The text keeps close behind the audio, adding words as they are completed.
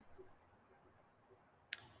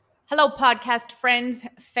Hello, podcast friends,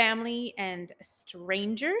 family, and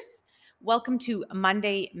strangers. Welcome to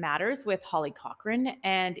Monday Matters with Holly Cochran.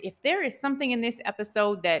 And if there is something in this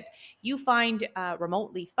episode that you find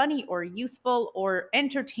remotely funny or useful or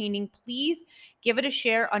entertaining, please give it a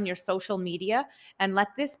share on your social media and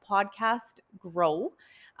let this podcast grow.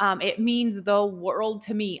 It means the world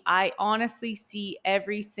to me. I honestly see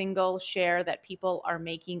every single share that people are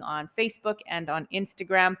making on Facebook and on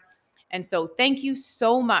Instagram. And so, thank you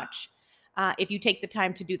so much if you take the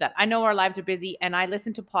time to do that. I know our lives are busy, and I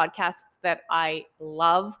listen to podcasts that I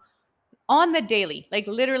love on the daily. Like,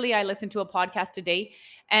 literally, I listen to a podcast a day,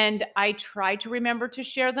 and I try to remember to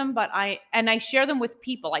share them, but I share them with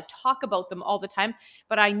people. I talk about them all the time,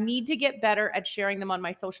 but I need to get better at sharing them on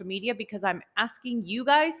my social media because I'm asking you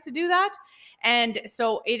guys to do that. And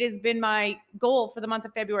so it has been my goal for the month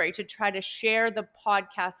of February to try to share the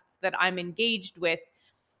podcasts that I'm engaged with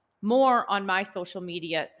more on my social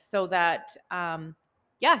media so that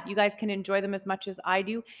you guys can enjoy them as much as I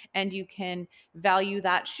do and you can value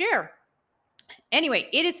that share. Anyway,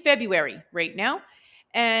 it is February right now,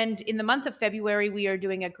 and in the month of February we are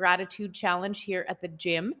doing a gratitude challenge here at the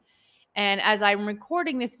gym. And as I'm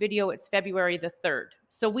recording this video, it's February the 3rd,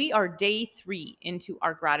 so we are day 3 into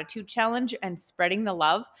our gratitude challenge and spreading the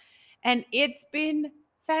love, and it's been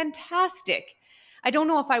fantastic. I don't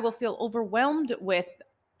know if I will feel overwhelmed with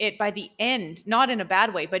it by the end, not in a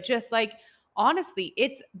bad way, but just like, honestly,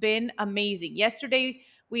 it's been amazing. Yesterday,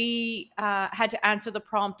 we had to answer the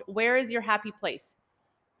prompt, where is your happy place?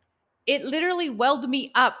 It literally welled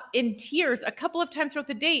me up in tears a couple of times throughout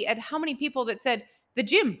the day at how many people that said, the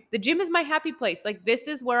gym. The gym is my happy place. Like, this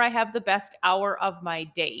is where I have the best hour of my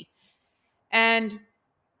day. And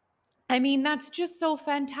I mean, that's just so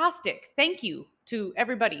fantastic. Thank you to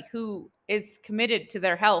everybody who is committed to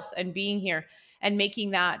their health and being here and making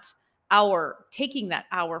that hour, taking that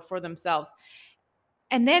hour for themselves.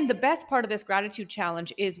 And then the best part of this gratitude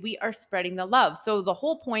challenge is we are spreading the love. So the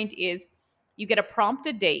whole point is you get a prompt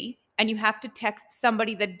a day and you have to text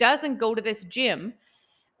somebody that doesn't go to this gym,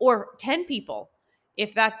 or 10 people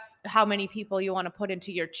if that's how many people you want to put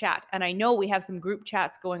into your chat. And I know we have some group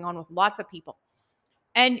chats going on with lots of people,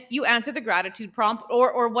 and you answer the gratitude prompt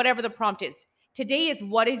or whatever the prompt is. Today is,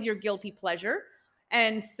 what is your guilty pleasure?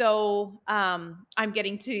 And so I'm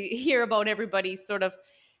getting to hear about everybody's sort of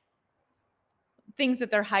things that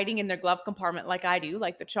they're hiding in their glove compartment, like I do,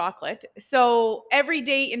 like the chocolate. So every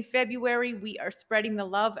day in February, we are spreading the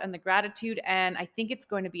love and the gratitude. And I think it's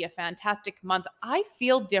going to be a fantastic month. I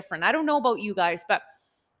feel different. I don't know about you guys, but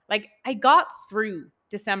like, I got through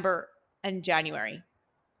December and January.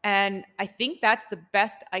 And I think that's the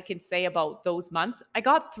best I can say about those months. I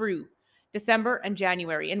got through December and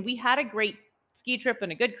January, and we had a great ski trip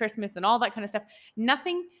and a good Christmas and all that kind of stuff.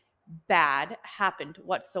 Nothing bad happened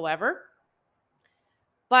whatsoever.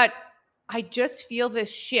 But I just feel this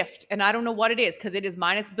shift, and I don't know what it is because it is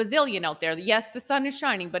minus bazillion out there. Yes, the sun is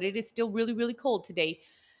shining, but it is still really, really cold today.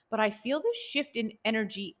 But I feel this shift in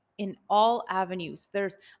energy in all avenues.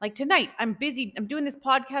 There's like, tonight, I'm busy. I'm doing this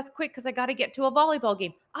podcast quick because I got to get to a volleyball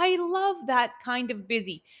game. I love that kind of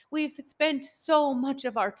busy. We've spent so much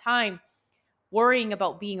of our time worrying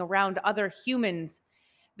about being around other humans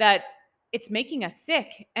that it's making us sick,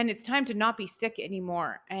 and it's time to not be sick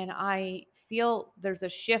anymore. And I feel there's a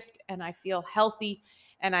shift, and I feel healthy,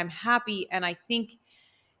 and I'm happy, and I think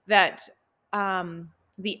that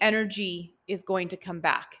the energy is going to come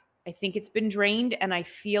back. I think it's been drained, and I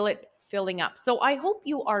feel it filling up. So I hope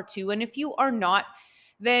you are too. And if you are not,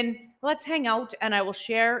 then let's hang out and I will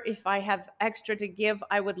share. If I have extra to give,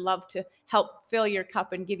 I would love to help fill your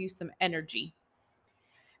cup and give you some energy.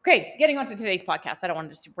 Okay, getting on to today's podcast. I don't want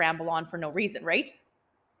to just ramble on for no reason, right?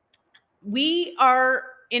 We are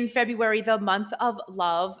in February, the month of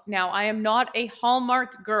love. Now, I am not a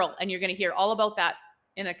Hallmark girl, and you're going to hear all about that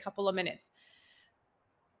in a couple of minutes.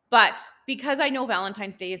 But because I know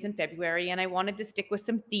Valentine's Day is in February and I wanted to stick with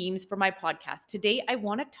some themes for my podcast, today I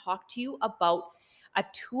want to talk to you about a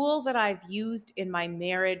tool that I've used in my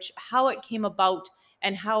marriage, how it came about,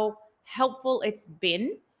 and how helpful it's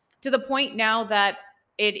been, to the point now that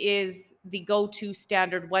it is the go-to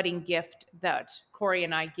standard wedding gift that Corey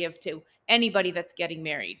and I give to anybody that's getting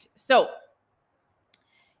married. So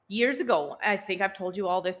years ago, I think I've told you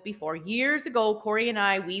all this before. Years ago, Corey and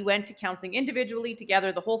I, we went to counseling individually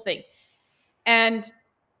together, the whole thing. And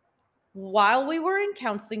while we were in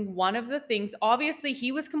counseling, one of the things, obviously,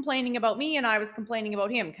 he was complaining about me and I was complaining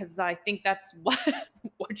about him because I think that's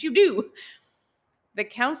what you do. The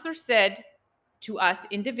counselor said to us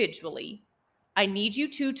individually, I need you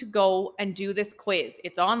to go and do this quiz.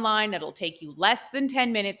 It's online. It'll take you less than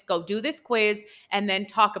 10 minutes. Go do this quiz and then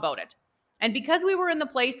talk about it. And because we were in the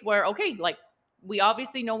place where, okay, like we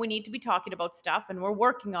obviously know we need to be talking about stuff and we're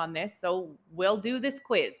working on this, so we'll do this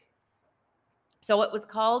quiz. So it was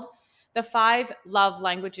called the 5 Love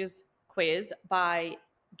Languages Quiz by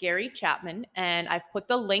Gary Chapman. And I've put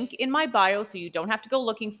the link in my bio so you don't have to go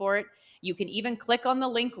looking for it. You can even click on the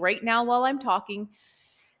link right now while I'm talking.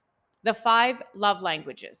 The 5 Love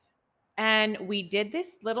Languages. And we did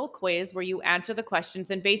this little quiz where you answer the questions.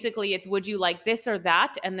 And basically, it's would you like this or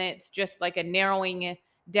that? And then it's just like a narrowing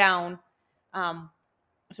down,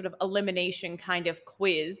 sort of elimination kind of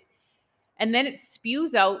quiz. And then it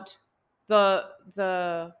spews out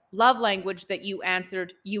the love language that you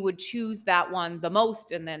answered. You would choose that one the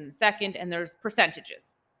most, and then second, and there's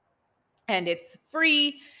percentages. And it's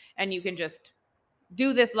free, and you can just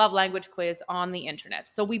do this love language quiz on the internet.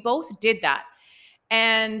 So we both did that.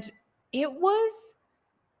 And it was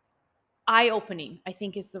eye-opening, I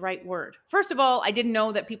think is the right word. First of all, I didn't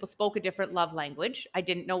know that people spoke a different love language. I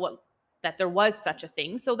didn't know that there was such a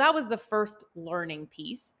thing. So that was the first learning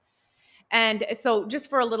piece. And so just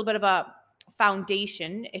for a little bit of a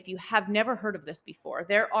foundation, if you have never heard of this before,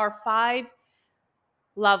 there are 5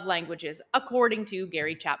 love languages, according to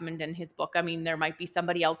Gary Chapman and his book. I mean, there might be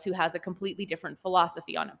somebody else who has a completely different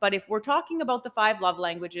philosophy on it. But if we're talking about the 5 love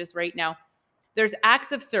languages right now, there's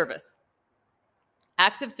acts of service.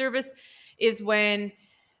 Acts of service is when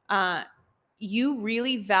you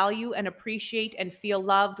really value and appreciate and feel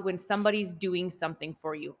loved when somebody's doing something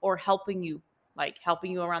for you or helping you, like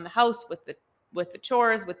helping you around the house with the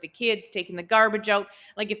chores, with the kids, taking the garbage out.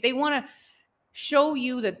 Like if they want to show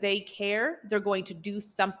you that they care, they're going to do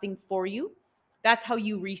something for you. That's how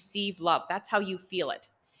you receive love. That's how you feel it.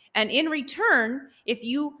 And in return, if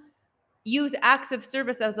you use acts of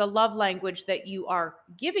service as a love language that you are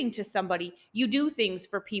giving to somebody, you do things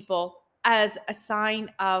for people as a sign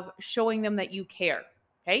of showing them that you care.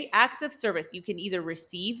 Okay? Acts of service. You can either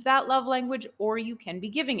receive that love language or you can be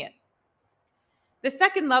giving it. The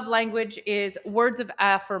second love language is words of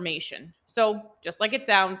affirmation. So, just like it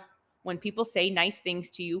sounds, when people say nice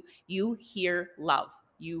things to you, you hear love.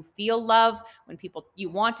 You feel love when you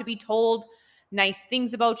want to be told nice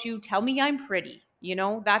things about you. Tell me I'm pretty.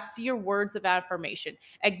 That's your words of affirmation.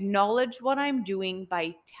 Acknowledge what I'm doing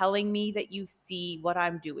by telling me that you see what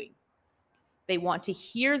I'm doing. They want to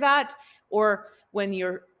hear that. Or when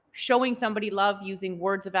you're showing somebody love using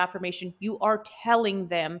words of affirmation, you are telling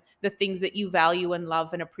them the things that you value and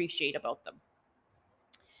love and appreciate about them.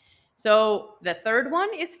 So the third one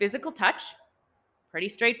is physical touch. Pretty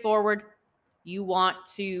straightforward. You want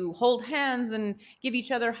to hold hands and give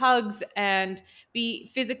each other hugs and be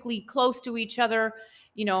physically close to each other,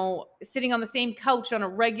 sitting on the same couch on a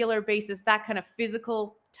regular basis, that kind of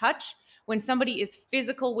physical touch. When somebody is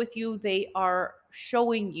physical with you, they are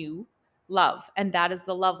showing you love. And that is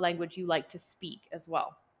the love language you like to speak as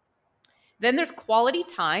well. Then there's quality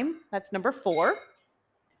time. That's number 4.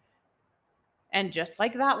 And just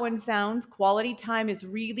like that one sounds, quality time is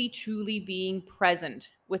really truly being present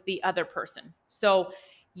with the other person. So,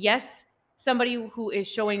 yes, somebody who is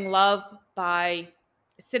showing love by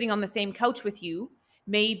sitting on the same couch with you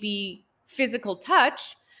may be physical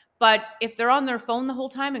touch, but if they're on their phone the whole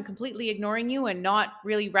time and completely ignoring you and not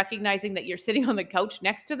really recognizing that you're sitting on the couch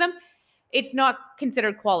next to them, it's not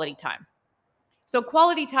considered quality time. So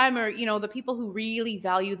quality time are, the people who really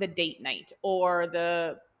value the date night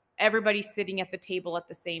or everybody sitting at the table at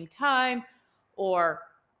the same time, or,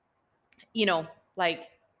 like,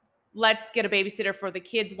 let's get a babysitter for the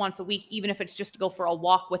kids once a week, even if it's just to go for a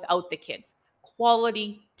walk without the kids.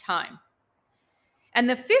 Quality time. And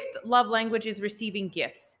the 5th love language is receiving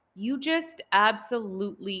gifts. You just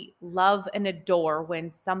absolutely love and adore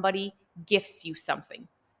when somebody gifts you something,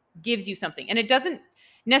 gives you something. And it doesn't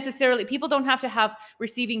necessarily, people don't have to have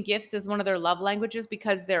receiving gifts as one of their love languages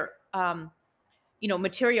because they're,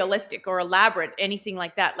 materialistic or elaborate, anything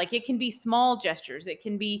like that. Like it can be small gestures. It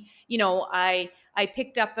can be, I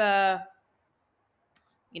picked up I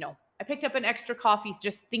picked up an extra coffee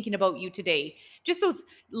just thinking about you today. Just those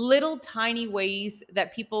little tiny ways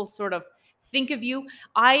that people sort of think of you.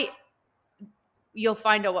 You'll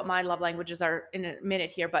find out what my love languages are in a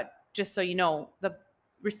minute here, but just so you know, the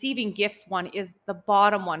receiving gifts one is the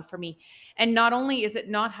bottom one for me. And not only is it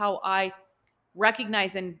not how I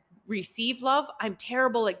recognize and receive love, I'm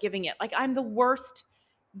terrible at giving it. Like I'm the worst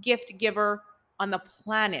gift giver on the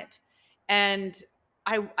planet. And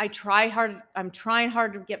I try hard. I'm trying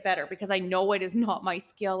hard to get better because I know it is not my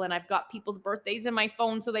skill. And I've got people's birthdays in my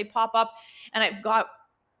phone, so they pop up. And I've got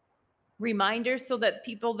reminders so that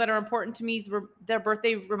people that are important to me, their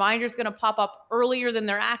birthday reminder is going to pop up earlier than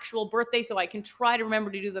their actual birthday, so I can try to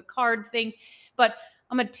remember to do the card thing. But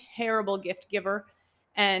I'm a terrible gift giver.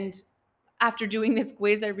 And after doing this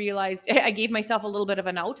quiz, I realized I gave myself a little bit of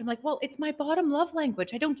an out. I'm like, well, it's my bottom love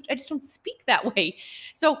language. I just don't speak that way.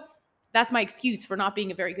 So that's my excuse for not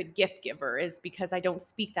being a very good gift giver, is because I don't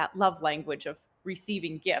speak that love language of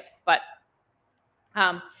receiving gifts. But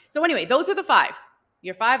so anyway, those are the five.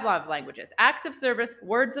 Your five love languages: acts of service,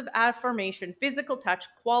 words of affirmation, physical touch,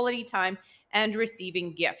 quality time, and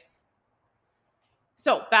receiving gifts.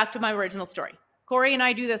 So back to my original story. Corey and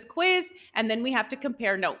I do this quiz, and then we have to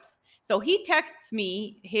compare notes. So he texts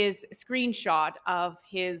me his screenshot of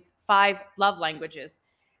his five love languages.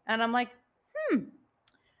 And I'm like,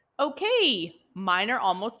 okay, mine are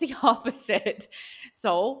almost the opposite.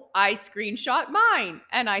 So I screenshot mine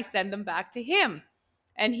and I send them back to him.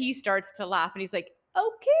 And he starts to laugh and he's like,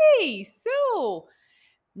 okay, so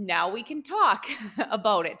now we can talk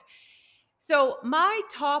about it. So, my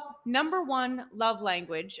top number one love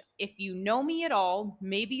language, if you know me at all,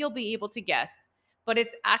 maybe you'll be able to guess, but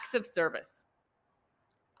it's acts of service.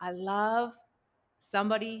 I love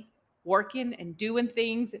somebody working and doing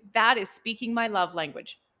things. That is speaking my love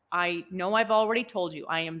language. I know I've already told you,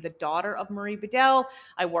 I am the daughter of Marie Bedell.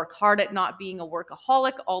 I work hard at not being a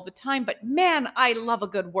workaholic all the time, but man, I love a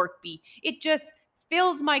good work bee. It just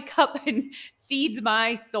fills my cup and feeds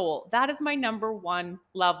my soul. That is my number one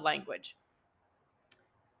love language.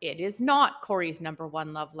 It is not Corey's number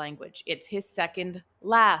one love language. It's his second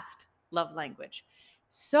last love language.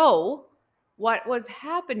 So, what was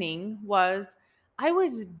happening was I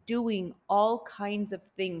was doing all kinds of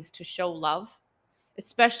things to show love,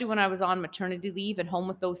 especially when I was on maternity leave and home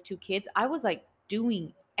with those two kids. I was like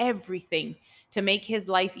doing everything to make his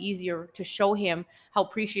life easier, to show him how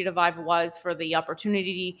appreciative I was for the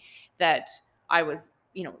opportunity that I was,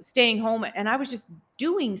 staying home. And I was just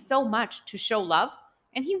doing so much to show love.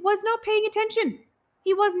 And he was not paying attention.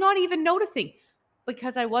 He was not even noticing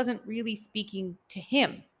because I wasn't really speaking to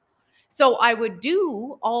him. So I would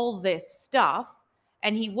do all this stuff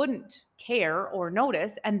and he wouldn't care or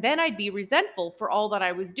notice. And then I'd be resentful for all that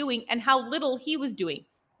I was doing and how little he was doing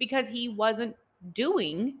because he wasn't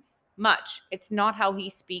doing much. It's not how he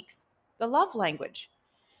speaks the love language.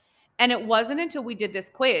 And it wasn't until we did this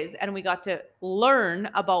quiz and we got to learn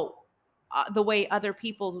about the way other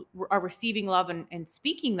people are receiving love and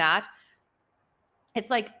speaking that, it's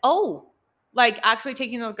like, oh, like actually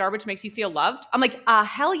taking the garbage makes you feel loved. I'm like,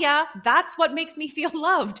 hell yeah, that's what makes me feel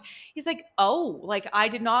loved. He's like, oh, like I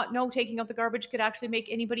did not know taking out the garbage could actually make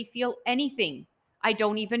anybody feel anything. I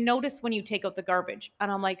don't even notice when you take out the garbage. And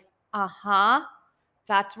I'm like,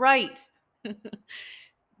 that's right.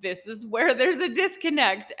 This is where there's a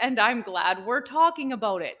disconnect, and I'm glad we're talking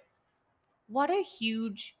about it. What a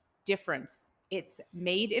huge difference it's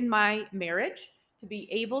made in my marriage to be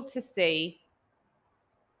able to say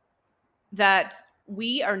that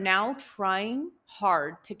we are now trying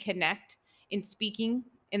hard to connect in speaking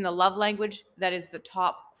in the love language that is the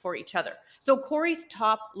top for each other. So Corey's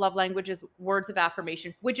top love language is words of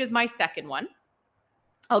affirmation, which is my second one.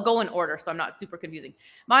 I'll go in order so I'm not super confusing.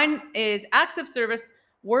 Mine is acts of service,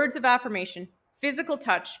 words of affirmation, physical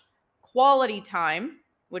touch, quality time,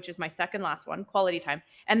 which is my second last one, quality time,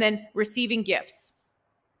 and then receiving gifts.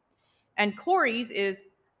 And Corey's is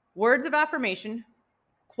words of affirmation,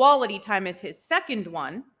 quality time is his second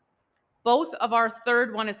one. Both of our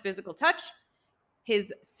third one is physical touch.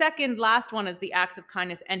 His second last one is the acts of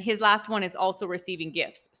kindness, and his last one is also receiving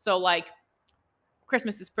gifts. So like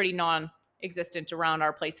Christmas is pretty non-existent around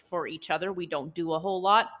our place for each other. We don't do a whole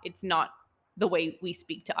lot. It's not the way we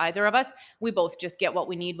speak to either of us. We both just get what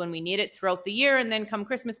we need when we need it throughout the year, and then come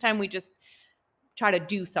Christmas time, we just try to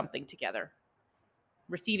do something together.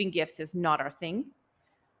 Receiving gifts is not our thing.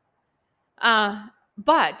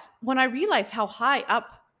 But when I realized how high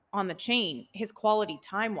up on the chain his quality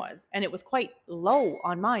time was, and it was quite low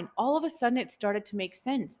on mine, all of a sudden it started to make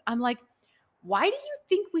sense. I'm like, why do you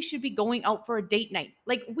think we should be going out for a date night?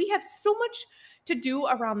 Like, we have so much to do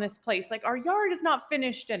around this place. Like, our yard is not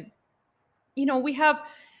finished, and we have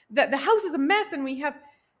the house is a mess, and we have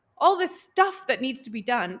all this stuff that needs to be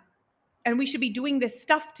done, and we should be doing this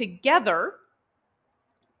stuff together.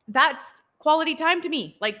 That's quality time to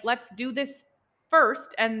me. Like, let's do this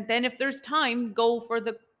first, and then if there's time, go for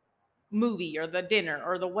the movie or the dinner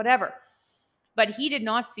or the whatever. But he did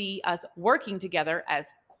not see us working together as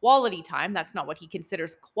quality time. That's not what he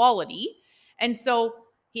considers quality. And so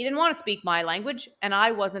he didn't want to speak my language, and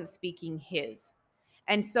I wasn't speaking his.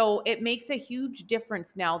 And so it makes a huge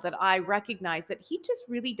difference now that I recognize that he just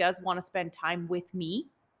really does want to spend time with me.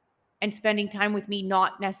 and spending time with me,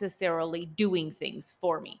 not necessarily doing things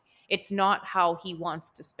for me. It's not how he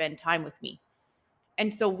wants to spend time with me.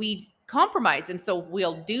 And so we compromise. And so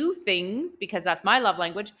we'll do things because that's my love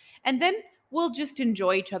language. And then we'll just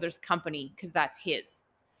enjoy each other's company because that's his.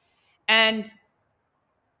 And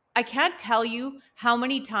I can't tell you how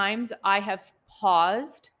many times I have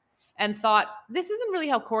paused and thought, this isn't really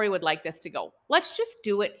how Corey would like this to go. Let's just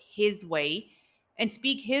do it his way and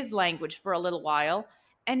speak his language for a little while.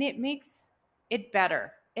 And it makes it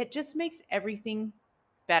better. It just makes everything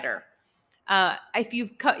better. If you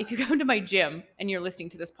come to my gym and you're listening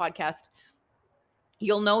to this podcast,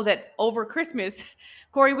 you'll know that over Christmas,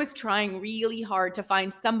 Corey was trying really hard to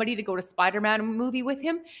find somebody to go to Spider-Man movie with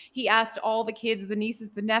him. He asked all the kids, the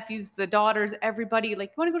nieces, the nephews, the daughters, everybody, like,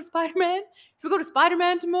 you want to go to Spider-Man? Should we go to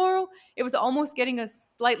Spider-Man tomorrow? It was almost getting a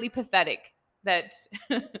slightly pathetic that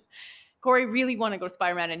Corey really wanted to go to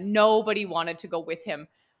Spider-Man and nobody wanted to go with him.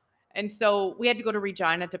 And so we had to go to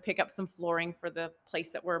Regina to pick up some flooring for the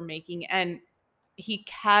place that we're making. And he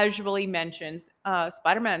casually mentions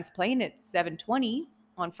Spider-Man's playing at 7:20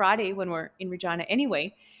 on Friday when we're in Regina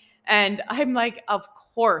anyway. And I'm like, of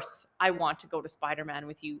course I want to go to Spider-Man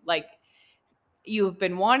with you. Like, you've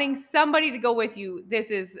been wanting somebody to go with you. This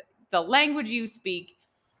is the language you speak.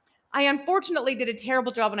 I unfortunately did a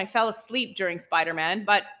terrible job and I fell asleep during Spider-Man,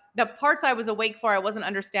 but the parts I was awake for, I wasn't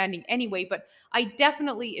understanding anyway. But I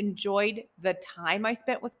definitely enjoyed the time I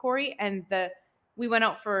spent with Corey, and we went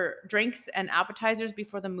out for drinks and appetizers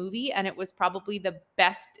before the movie, and it was probably the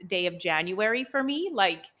best day of January for me.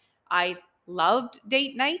 Like, I loved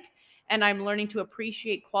date night, and I'm learning to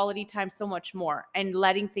appreciate quality time so much more and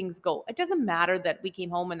letting things go. It doesn't matter that we came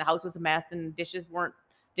home and the house was a mess and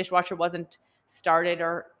dishwasher wasn't started,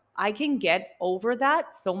 or I can get over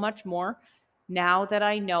that so much more now that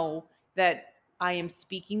I know that I am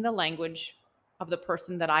speaking the language of the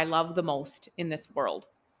person that I love the most in this world.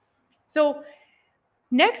 So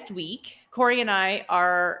next week, Corey and I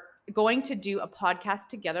are going to do a podcast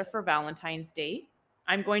together for Valentine's Day.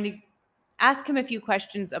 I'm going to ask him a few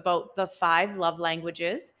questions about the 5 love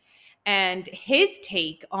languages and his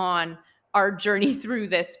take on our journey through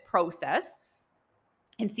this process,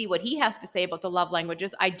 and see what he has to say about the love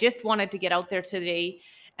languages. I just wanted to get out there today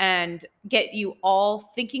and get you all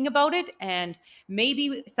thinking about it, and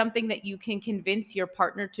maybe something that you can convince your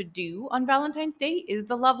partner to do on Valentine's Day is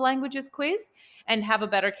the love languages quiz and have a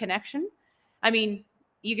better connection. I mean,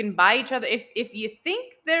 you can buy each other, if you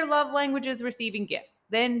think their love language is receiving gifts,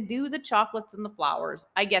 then do the chocolates and the flowers.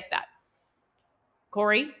 I get that.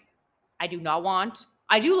 Corey, I do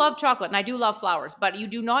love chocolate and I do love flowers, but you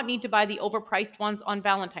do not need to buy the overpriced ones on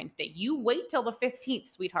Valentine's Day. You wait till the 15th,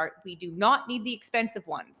 sweetheart. We do not need the expensive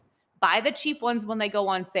ones. Buy the cheap ones when they go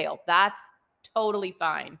on sale. That's totally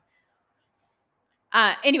fine.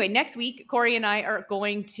 Anyway, next week, Corey and I are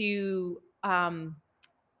going to,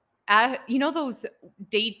 those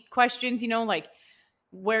date questions, like,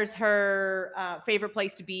 where's her favorite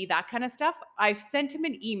place to be, that kind of stuff. I've sent him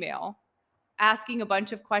an email asking a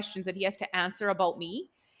bunch of questions that he has to answer about me,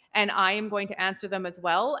 and I am going to answer them as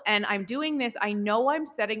well. And I'm doing this, I know I'm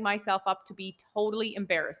setting myself up to be totally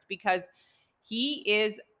embarrassed because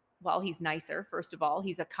he's nicer. First of all,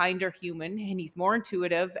 he's a kinder human and he's more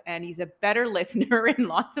intuitive and he's a better listener in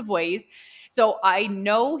lots of ways. So I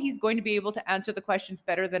know he's going to be able to answer the questions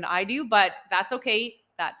better than I do, but that's okay.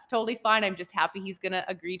 That's totally fine. I'm just happy he's going to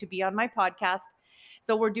agree to be on my podcast.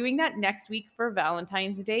 So we're doing that next week for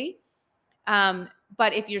Valentine's Day.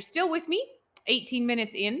 But if you're still with me, 18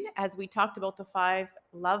 minutes in, as we talked about the 5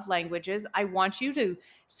 love languages, I want you to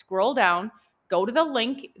scroll down, go to the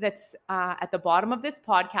link that's at the bottom of this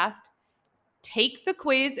podcast, take the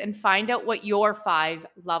quiz and find out what your 5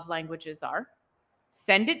 love languages are.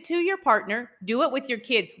 Send it to your partner. Do it with your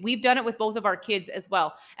kids. We've done it with both of our kids as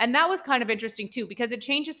well. And that was kind of interesting too, because it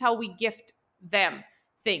changes how we gift them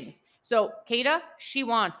things. So Kata, she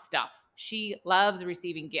wants stuff. She loves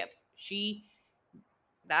receiving gifts.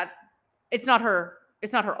 It's not her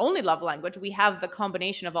only love language. We have the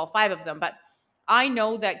combination of all 5 of them, but I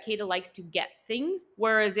know that Kata likes to get things,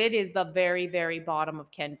 whereas it is the very, very bottom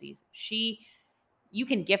of Kenzie's. You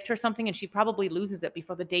can gift her something and she probably loses it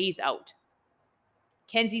before the day's out.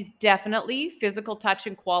 Kenzie's definitely physical touch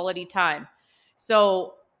and quality time.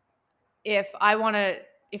 So if I'm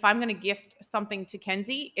going to gift something to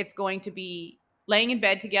Kenzie, it's going to be laying in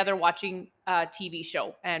bed together watching a TV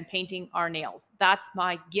show and painting our nails. That's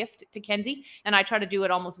my gift to Kenzie. And I try to do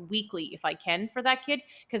it almost weekly if I can for that kid,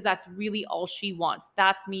 because that's really all she wants.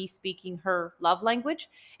 That's me speaking her love language.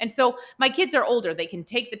 And so my kids are older. They can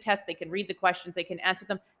take the test, they can read the questions, they can answer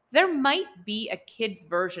them. There might be a kid's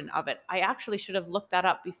version of it. I actually should have looked that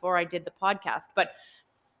up before I did the podcast, but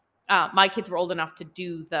my kids were old enough to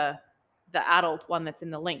do the adult one that's in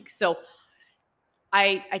the link. So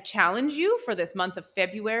I challenge you for this month of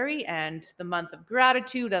February and the month of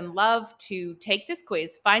gratitude and love to take this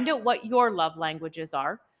quiz, find out what your love languages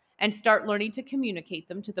are, and start learning to communicate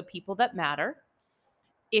them to the people that matter.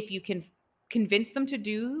 If you can convince them to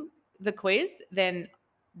do the quiz, then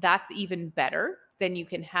that's even better. Then you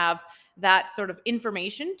can have that sort of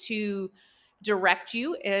information to direct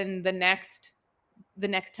you in the next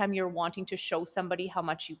time you're wanting to show somebody how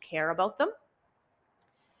much you care about them.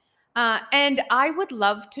 And I would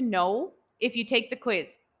love to know if you take the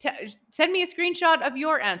quiz. Send me a screenshot of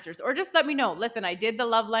your answers, or just let me know. Listen, I did the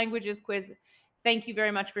love languages quiz. Thank you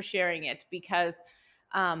very much for sharing it, because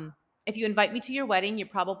if you invite me to your wedding, you're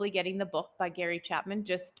probably getting the book by Gary Chapman,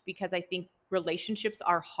 just because I think relationships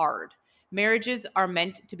are hard. Marriages are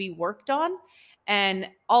meant to be worked on. And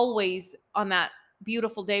always on that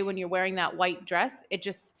beautiful day when you're wearing that white dress, it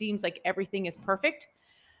just seems like everything is perfect.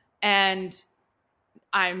 And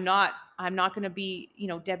I'm not going to be,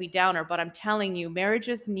 Debbie Downer, but I'm telling you,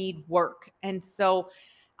 marriages need work. And so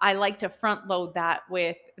I like to front load that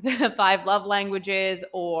with the 5 love languages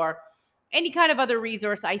or any kind of other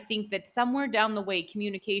resource. I think that somewhere down the way,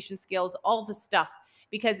 communication skills, all the stuff,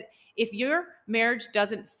 because if your marriage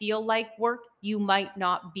doesn't feel like work, you might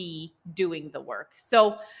not be doing the work.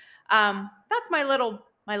 So that's my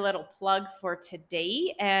little plug for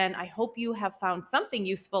today. And I hope you have found something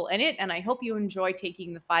useful in it. And I hope you enjoy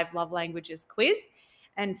taking the 5 love languages quiz.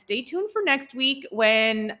 And stay tuned for next week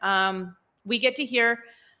when we get to hear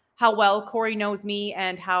how well Corey knows me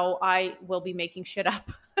and how I will be making shit up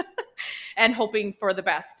and hoping for the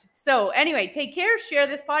best. So anyway, take care, share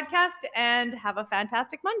this podcast, and have a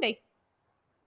fantastic Monday.